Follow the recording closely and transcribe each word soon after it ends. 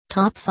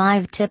Top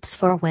 5 tips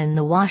for when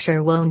the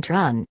washer won't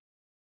run.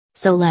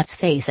 So let's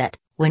face it,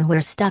 when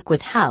we're stuck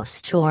with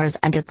house chores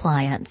and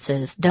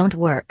appliances don't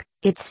work,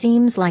 it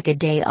seems like a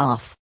day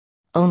off.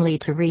 Only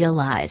to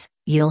realize,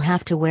 you'll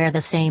have to wear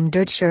the same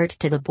dirt shirt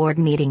to the board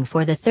meeting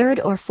for the third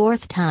or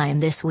fourth time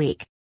this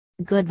week.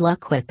 Good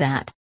luck with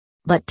that.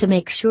 But to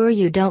make sure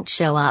you don't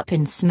show up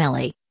in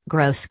smelly,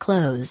 gross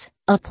clothes,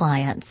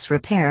 Appliance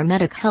Repair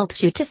Medic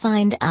helps you to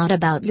find out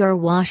about your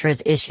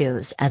washer's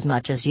issues as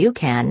much as you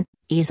can,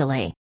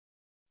 easily.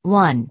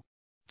 1.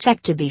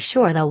 Check to be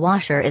sure the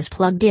washer is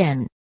plugged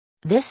in.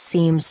 This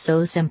seems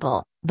so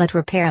simple, but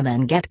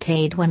repairmen get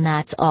paid when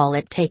that's all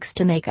it takes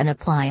to make an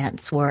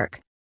appliance work.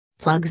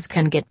 Plugs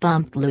can get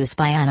bumped loose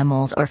by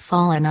animals or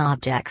fallen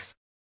objects.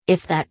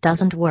 If that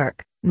doesn't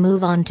work,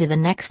 move on to the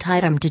next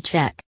item to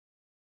check.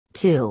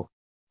 2.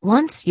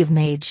 Once you've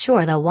made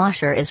sure the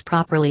washer is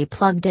properly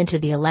plugged into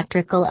the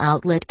electrical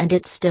outlet and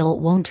it still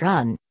won't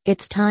run,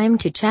 it's time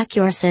to check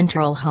your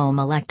central home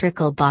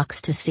electrical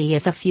box to see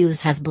if a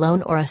fuse has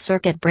blown or a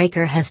circuit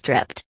breaker has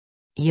tripped.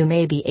 You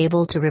may be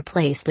able to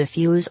replace the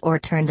fuse or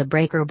turn the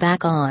breaker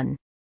back on.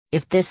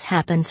 If this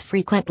happens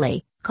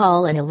frequently,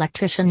 call an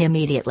electrician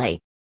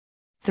immediately.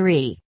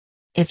 3.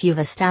 If you've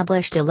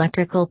established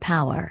electrical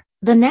power,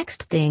 the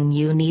next thing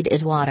you need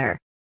is water.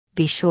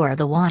 Be sure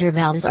the water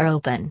valves are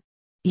open.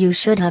 You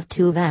should have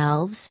 2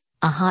 valves,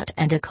 a hot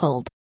and a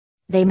cold.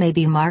 They may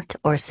be marked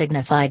or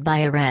signified by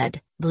a red,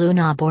 blue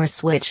knob or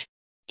switch.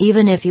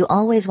 Even if you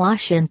always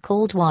wash in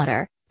cold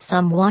water,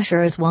 some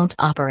washers won't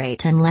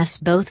operate unless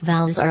both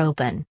valves are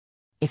open.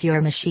 If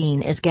your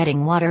machine is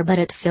getting water but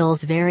it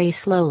fills very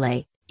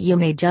slowly, you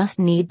may just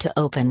need to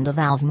open the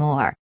valve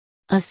more.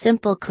 A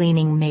simple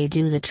cleaning may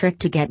do the trick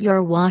to get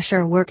your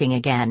washer working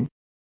again.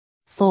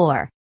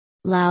 4.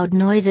 Loud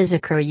noises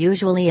occur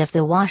usually if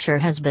the washer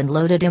has been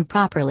loaded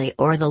improperly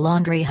or the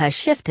laundry has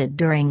shifted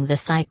during the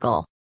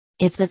cycle.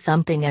 If the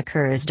thumping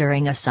occurs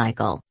during a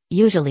cycle,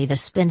 usually the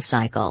spin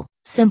cycle,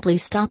 simply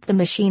stop the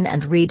machine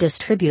and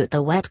redistribute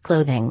the wet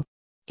clothing.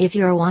 If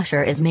your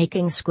washer is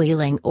making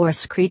squealing or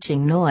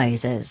screeching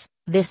noises,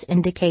 this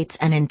indicates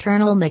an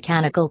internal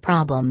mechanical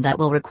problem that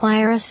will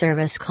require a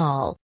service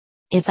call.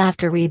 If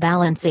after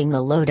rebalancing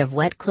the load of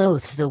wet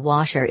clothes the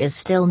washer is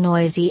still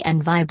noisy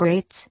and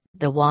vibrates,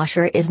 the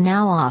washer is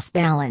now off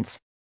balance.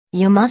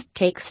 You must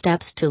take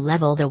steps to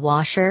level the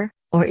washer,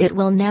 or it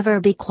will never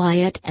be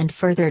quiet and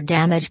further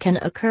damage can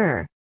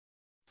occur.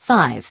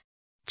 5.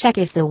 Check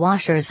if the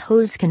washer's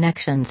hose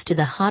connections to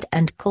the hot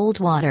and cold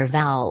water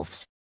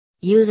valves.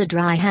 Use a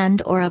dry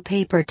hand or a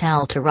paper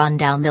towel to run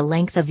down the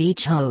length of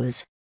each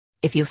hose.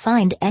 If you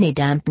find any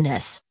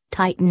dampness,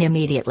 tighten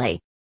immediately.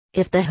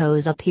 If the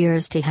hose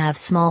appears to have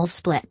small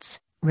splits,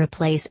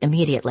 replace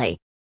immediately.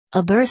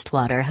 A burst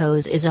water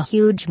hose is a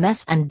huge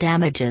mess and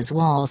damages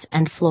walls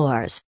and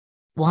floors.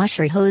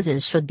 Washer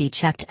hoses should be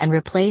checked and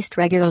replaced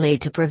regularly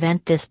to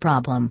prevent this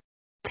problem.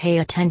 Pay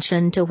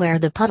attention to where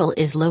the puddle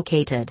is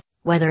located,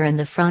 whether in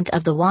the front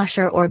of the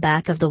washer or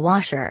back of the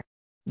washer.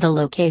 The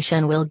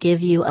location will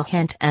give you a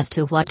hint as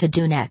to what to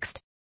do next.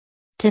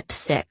 Tip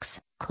 6.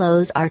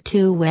 Clothes are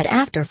too wet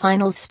after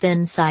final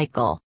spin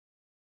cycle.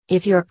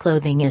 If your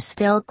clothing is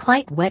still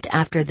quite wet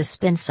after the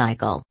spin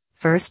cycle,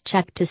 first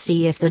check to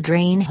see if the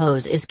drain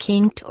hose is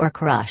kinked or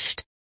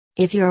crushed.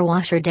 If your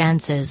washer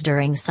dances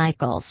during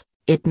cycles,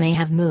 it may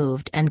have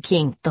moved and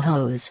kinked the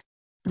hose.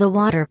 The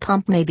water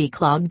pump may be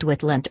clogged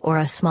with lint or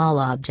a small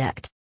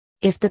object.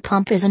 If the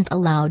pump isn't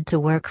allowed to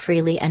work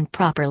freely and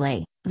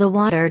properly, the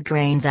water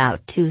drains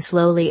out too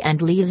slowly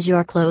and leaves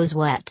your clothes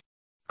wet.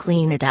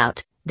 Clean it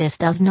out. This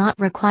does not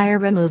require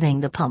removing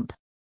the pump.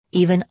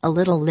 Even a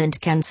little lint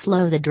can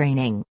slow the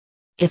draining.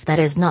 If that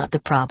is not the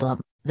problem,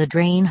 the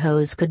drain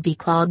hose could be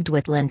clogged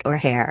with lint or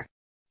hair.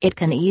 It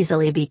can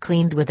easily be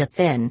cleaned with a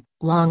thin,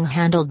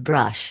 long-handled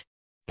brush.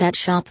 Pet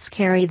shops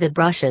carry the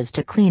brushes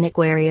to clean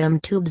aquarium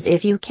tubes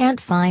if you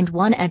can't find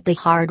one at the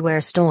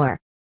hardware store.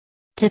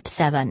 Tip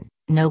 7.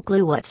 No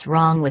clue what's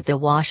wrong with the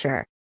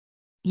washer.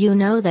 You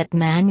know that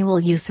manual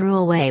you threw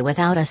away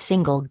without a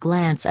single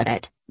glance at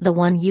it, the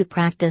one you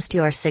practiced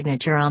your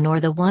signature on or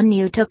the one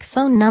you took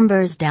phone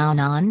numbers down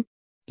on?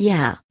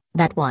 Yeah,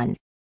 that one.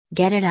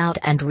 Get it out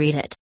and read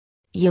it.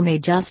 You may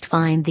just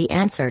find the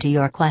answer to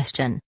your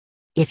question.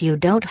 If you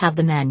don't have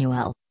the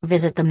manual,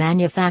 visit the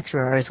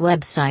manufacturer's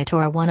website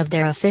or one of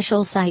their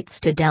official sites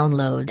to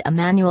download a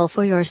manual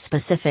for your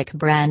specific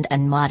brand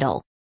and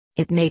model.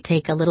 It may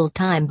take a little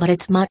time, but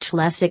it's much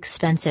less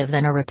expensive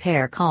than a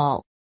repair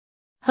call.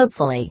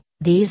 Hopefully,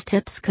 these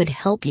tips could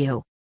help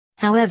you.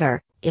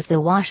 However, if the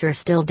washer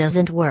still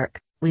doesn't work,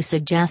 we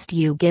suggest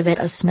you give it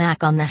a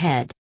smack on the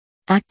head.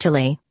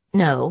 Actually,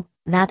 no,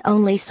 that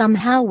only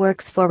somehow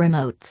works for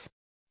remotes.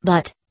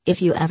 But,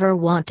 if you ever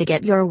want to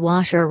get your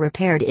washer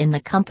repaired in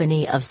the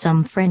company of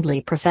some friendly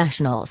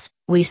professionals,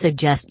 we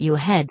suggest you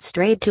head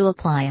straight to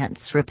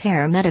Appliance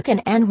Repair Medic in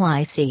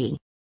NYC.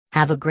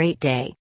 Have a great day.